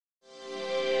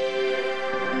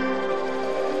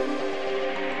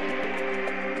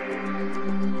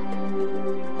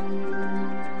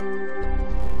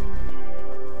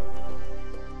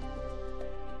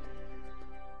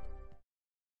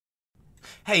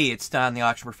Hey, it's Don, the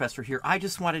Auction Professor here. I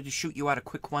just wanted to shoot you out a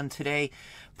quick one today.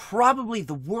 Probably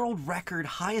the world record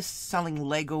highest selling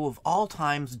Lego of all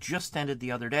times just ended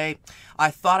the other day. I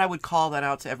thought I would call that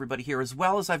out to everybody here, as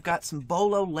well as I've got some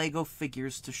BOLO Lego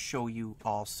figures to show you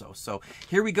also. So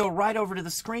here we go, right over to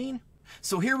the screen.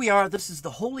 So here we are. This is the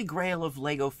holy grail of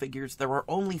Lego figures. There are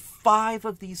only 5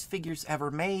 of these figures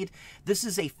ever made. This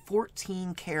is a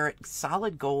 14 karat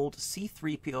solid gold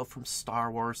C-3PO from Star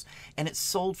Wars, and it's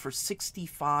sold for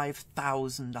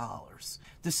 $65,000.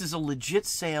 This is a legit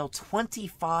sale,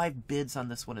 25 bids on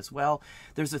this one as well.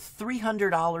 There's a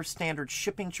 $300 standard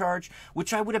shipping charge,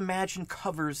 which I would imagine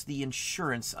covers the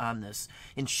insurance on this.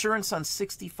 Insurance on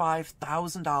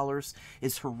 $65,000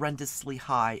 is horrendously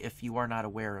high if you are not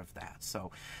aware of that.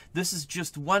 So this is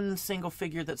just one single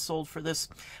figure that sold for this.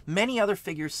 Many other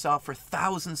figures sell for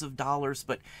thousands of dollars,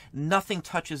 but nothing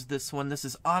touches this one. This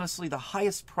is honestly the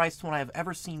highest priced one I have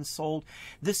ever seen sold.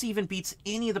 This even beats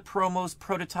any of the promos,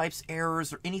 prototypes,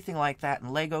 errors, or anything like that in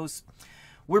Legos.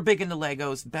 We're big into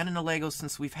Legos, been into Legos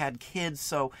since we've had kids,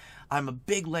 so I'm a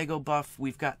big Lego buff.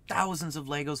 We've got thousands of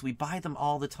Legos. We buy them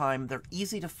all the time. They're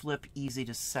easy to flip, easy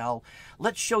to sell.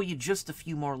 Let's show you just a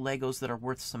few more Legos that are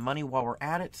worth some money while we're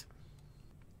at it.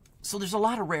 So there's a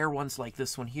lot of rare ones like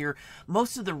this one here.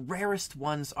 Most of the rarest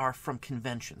ones are from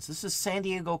conventions. This is San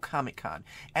Diego Comic-Con,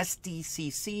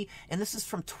 SDCC, and this is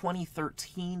from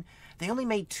 2013. They only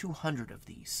made 200 of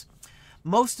these.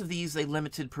 Most of these they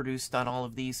limited produced on all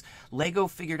of these. Lego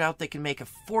figured out they can make a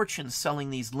fortune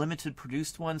selling these limited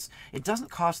produced ones. It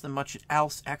doesn't cost them much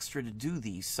else extra to do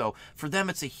these, so for them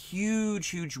it's a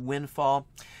huge windfall.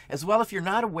 As well, if you're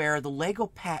not aware, the Lego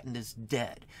patent is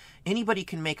dead. Anybody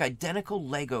can make identical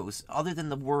Legos other than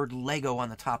the word Lego on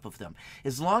the top of them.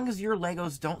 As long as your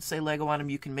Legos don't say Lego on them,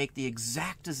 you can make the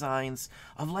exact designs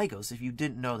of Legos, if you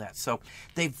didn't know that. So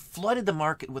they've flooded the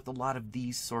market with a lot of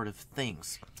these sort of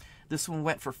things. This one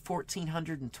went for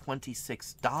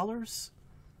 $1,426.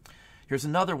 Here's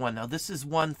another one. Now, this is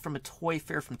one from a toy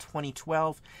fair from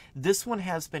 2012. This one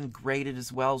has been graded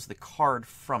as well as the card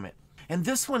from it. And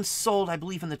this one sold, I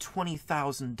believe, in the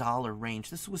 $20,000 range.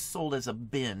 This was sold as a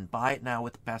bin. Buy it now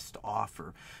with best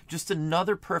offer. Just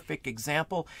another perfect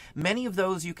example. Many of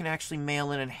those you can actually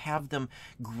mail in and have them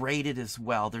graded as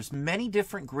well. There's many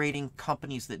different grading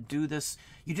companies that do this.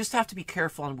 You just have to be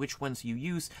careful on which ones you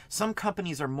use. Some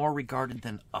companies are more regarded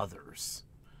than others.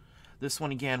 This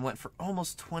one, again, went for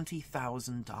almost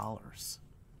 $20,000.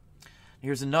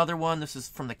 Here's another one. This is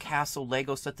from the Castle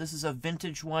Lego set. This is a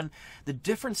vintage one. The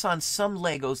difference on some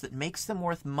Legos that makes them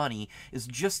worth money is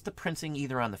just the printing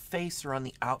either on the face or on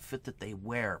the outfit that they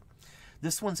wear.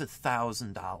 This one's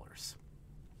 $1,000.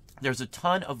 There's a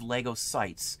ton of Lego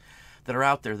sites that are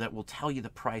out there that will tell you the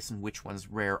price and which one's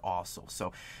rare also.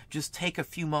 So just take a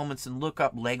few moments and look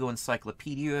up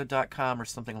legoencyclopedia.com or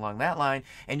something along that line,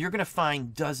 and you're going to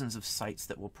find dozens of sites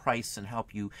that will price and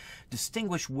help you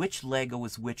distinguish which Lego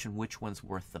is which and which one's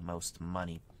worth the most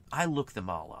money. I look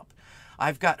them all up.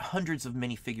 I've got hundreds of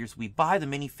minifigures. We buy the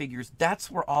minifigures.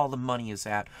 That's where all the money is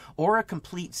at. Or a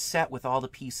complete set with all the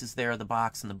pieces there, the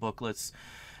box and the booklets.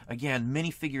 Again,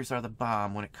 minifigures are the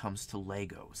bomb when it comes to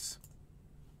Legos.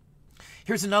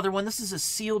 Here's another one. This is a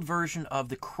sealed version of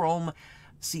the Chrome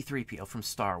C-3PO from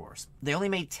Star Wars. They only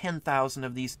made 10,000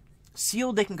 of these.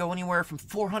 Sealed, they can go anywhere from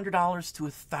 $400 to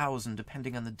 $1,000,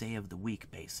 depending on the day of the week,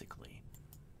 basically.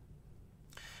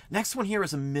 Next one here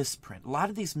is a misprint. A lot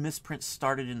of these misprints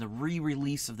started in the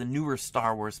re-release of the newer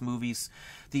Star Wars movies.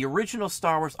 The original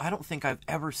Star Wars, I don't think I've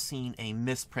ever seen a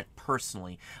misprint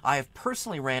personally. I have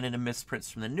personally ran into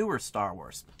misprints from the newer Star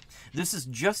Wars. This is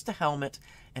just a helmet,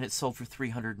 and it sold for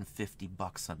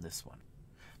 $350 on this one.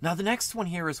 Now, the next one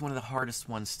here is one of the hardest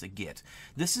ones to get.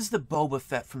 This is the Boba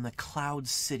Fett from the Cloud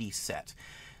City set.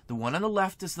 The one on the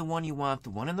left is the one you want. The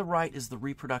one on the right is the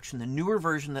reproduction, the newer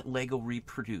version that Lego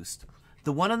reproduced.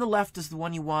 The one on the left is the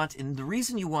one you want, and the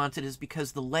reason you want it is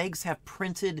because the legs have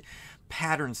printed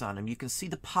patterns on them. You can see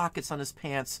the pockets on his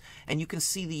pants, and you can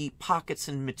see the pockets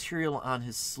and material on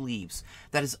his sleeves.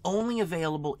 That is only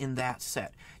available in that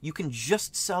set. You can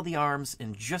just sell the arms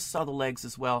and just sell the legs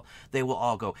as well. They will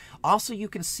all go. Also, you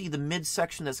can see the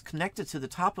midsection that's connected to the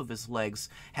top of his legs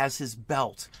has his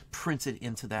belt printed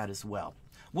into that as well.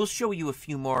 We'll show you a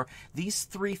few more. These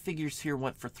 3 figures here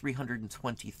went for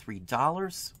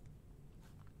 $323.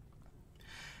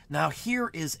 Now, here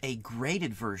is a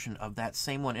graded version of that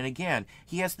same one. And again,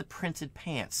 he has the printed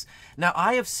pants. Now,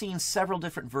 I have seen several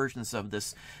different versions of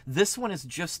this. This one is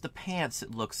just the pants,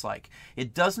 it looks like.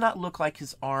 It does not look like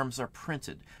his arms are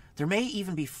printed. There may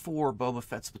even be 4 Boba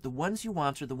Fett's, but the ones you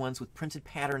want are the ones with printed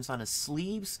patterns on his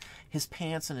sleeves, his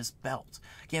pants, and his belt.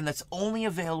 Again, that's only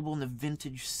available in the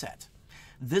vintage set.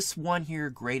 This one here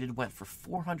graded went for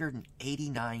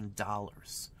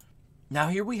 $489. Now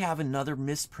here we have another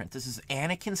misprint. This is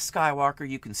Anakin Skywalker.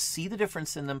 You can see the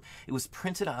difference in them. It was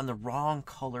printed on the wrong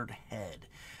colored head.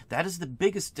 That is the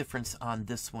biggest difference on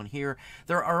this one here.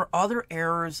 There are other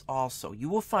errors also. You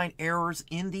will find errors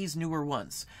in these newer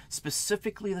ones.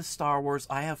 Specifically the Star Wars,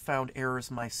 I have found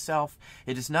errors myself.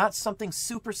 It is not something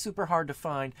super, super hard to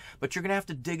find, but you're going to have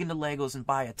to dig into Legos and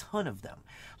buy a ton of them.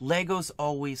 Legos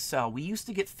always sell. We used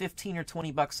to get 15 or 20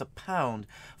 bucks a pound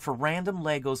for random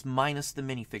Legos minus the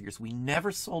minifigures. We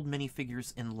never sold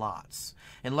minifigures in lots.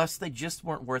 Unless they just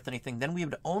weren't worth anything. Then we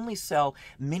would only sell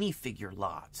minifigure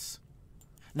lots.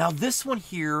 Now this one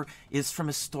here is from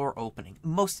a store opening.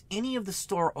 Most any of the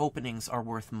store openings are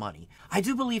worth money. I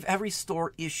do believe every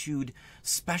store issued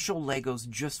special Legos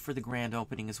just for the grand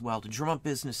opening as well, to drum up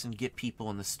business and get people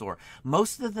in the store.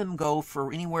 Most of them go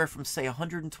for anywhere from say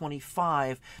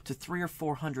 $125 to $300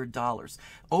 or $400.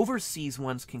 Overseas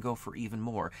ones can go for even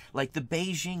more. Like the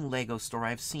Beijing Lego store,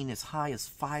 I've seen as high as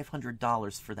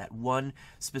 $500 for that one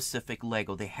specific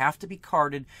Lego. They have to be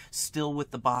carded still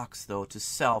with the box though to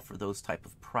sell for those type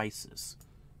of prices.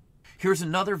 Here's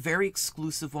another very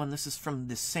exclusive one. This is from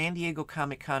the San Diego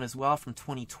Comic-Con as well from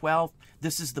 2012.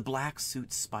 This is the black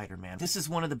suit Spider-Man. This is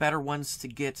one of the better ones to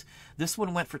get. This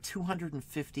one went for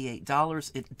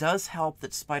 $258. It does help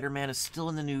that Spider-Man is still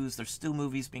in the news. There's still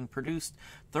movies being produced.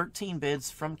 13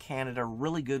 bids from Canada.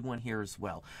 Really good one here as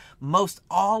well. Most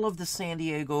all of the San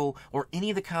Diego or any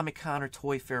of the Comic-Con or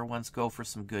Toy Fair ones go for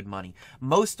some good money.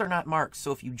 Most are not marked,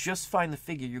 so if you just find the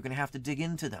figure, you're going to have to dig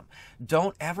into them.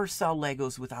 Don't ever sell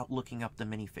Legos without looking up the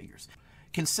minifigures.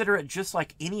 Consider it just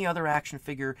like any other action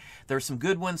figure. There's some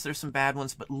good ones, there's some bad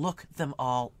ones, but look them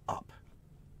all up.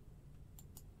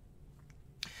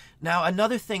 Now,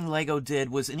 another thing Lego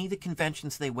did was any of the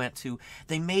conventions they went to,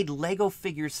 they made Lego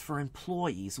figures for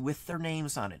employees with their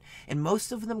names on it. And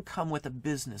most of them come with a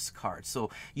business card.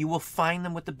 So you will find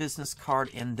them with the business card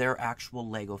in their actual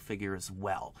Lego figure as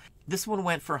well. This one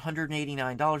went for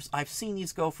 $189. I've seen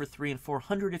these go for $300 and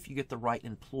 $400 if you get the right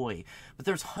employee. But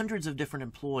there's hundreds of different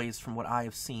employees from what I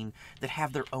have seen that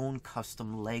have their own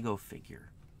custom Lego figure.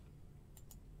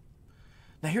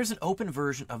 Now here's an open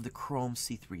version of the Chrome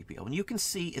C-3PO, and you can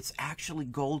see it's actually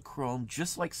gold chrome,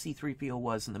 just like C-3PO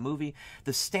was in the movie.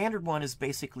 The standard one is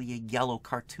basically a yellow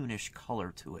cartoonish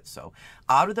color to it, so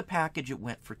out of the package it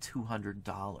went for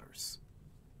 $200.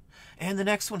 And the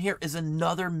next one here is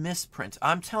another misprint.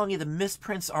 I'm telling you, the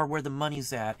misprints are where the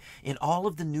money's at in all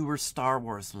of the newer Star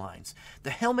Wars lines. The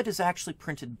helmet is actually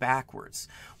printed backwards.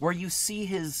 Where you see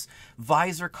his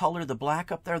visor color, the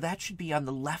black up there, that should be on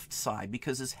the left side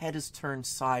because his head is turned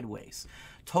sideways.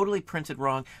 Totally printed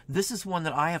wrong. This is one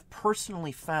that I have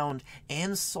personally found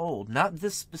and sold. Not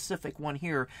this specific one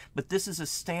here, but this is a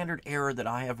standard error that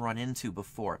I have run into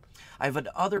before. I've had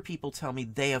other people tell me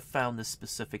they have found this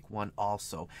specific one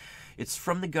also. It's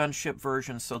from the gunship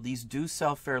version, so these do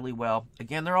sell fairly well.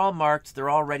 Again, they're all marked. They're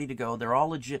all ready to go. They're all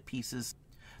legit pieces.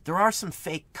 There are some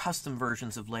fake custom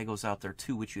versions of Legos out there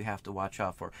too, which you have to watch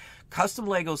out for. Custom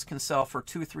Legos can sell for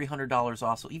 $200 or $300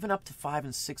 also, even up to $500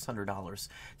 and $600.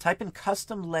 Type in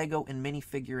custom Lego and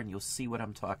minifigure and you'll see what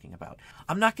I'm talking about.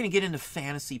 I'm not going to get into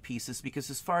fantasy pieces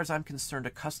because as far as I'm concerned, a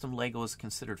custom Lego is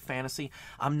considered fantasy.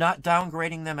 I'm not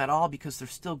downgrading them at all because they're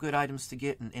still good items to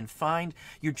get and find.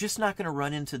 You're just not going to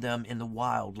run into them in the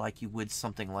wild like you would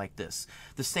something like this.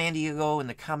 The San Diego and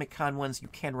the Comic-Con ones you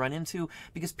can run into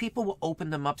because people will open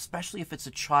them up, especially if it's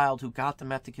a child who got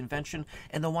them at the convention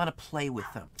and they'll want to play with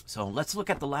them. So let's look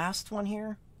at the last one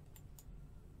here.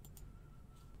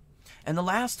 And the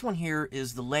last one here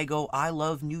is the Lego I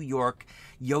Love New York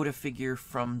Yoda figure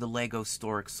from the Lego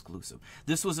store exclusive.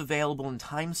 This was available in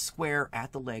Times Square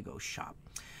at the Lego shop.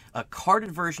 A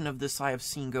carded version of this I have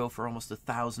seen go for almost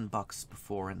 $1,000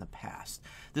 before in the past.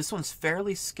 This one's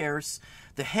fairly scarce.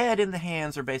 The head and the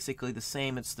hands are basically the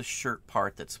same. It's the shirt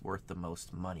part that's worth the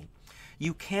most money.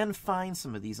 You can find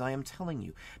some of these, I am telling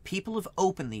you. People have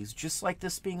opened these, just like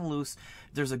this being loose.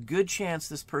 There's a good chance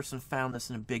this person found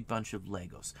this in a big bunch of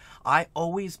Legos. I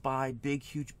always buy big,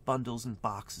 huge bundles and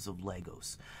boxes of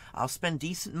Legos. I'll spend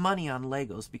decent money on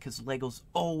Legos because Legos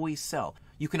always sell.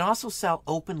 You can also sell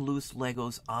open loose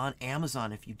Legos on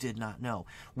Amazon if you did not know.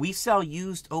 We sell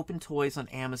used open toys on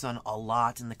Amazon a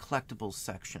lot in the collectibles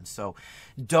section. So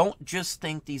don't just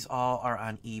think these all are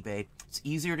on eBay. It's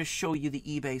easier to show you the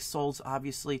eBay solds,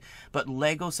 obviously, but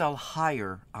Legos sell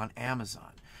higher on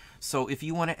Amazon. So if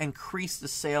you want to increase the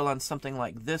sale on something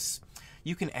like this,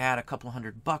 you can add a couple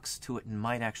 $100 to it and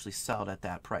might actually sell it at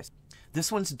that price.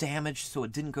 This one's damaged, so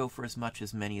it didn't go for as much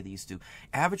as many of these do.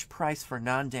 Average price for a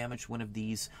non-damaged one of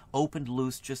these, opened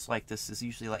loose just like this, is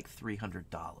usually like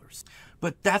 $300.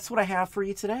 But that's what I have for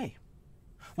you today.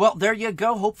 Well, there you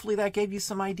go. Hopefully that gave you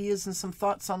some ideas and some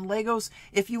thoughts on Legos.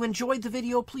 If you enjoyed the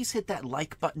video, please hit that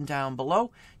like button down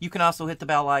below. You can also hit the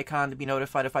bell icon to be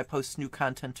notified if I post new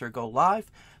content or go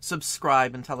live.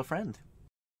 Subscribe and tell a friend.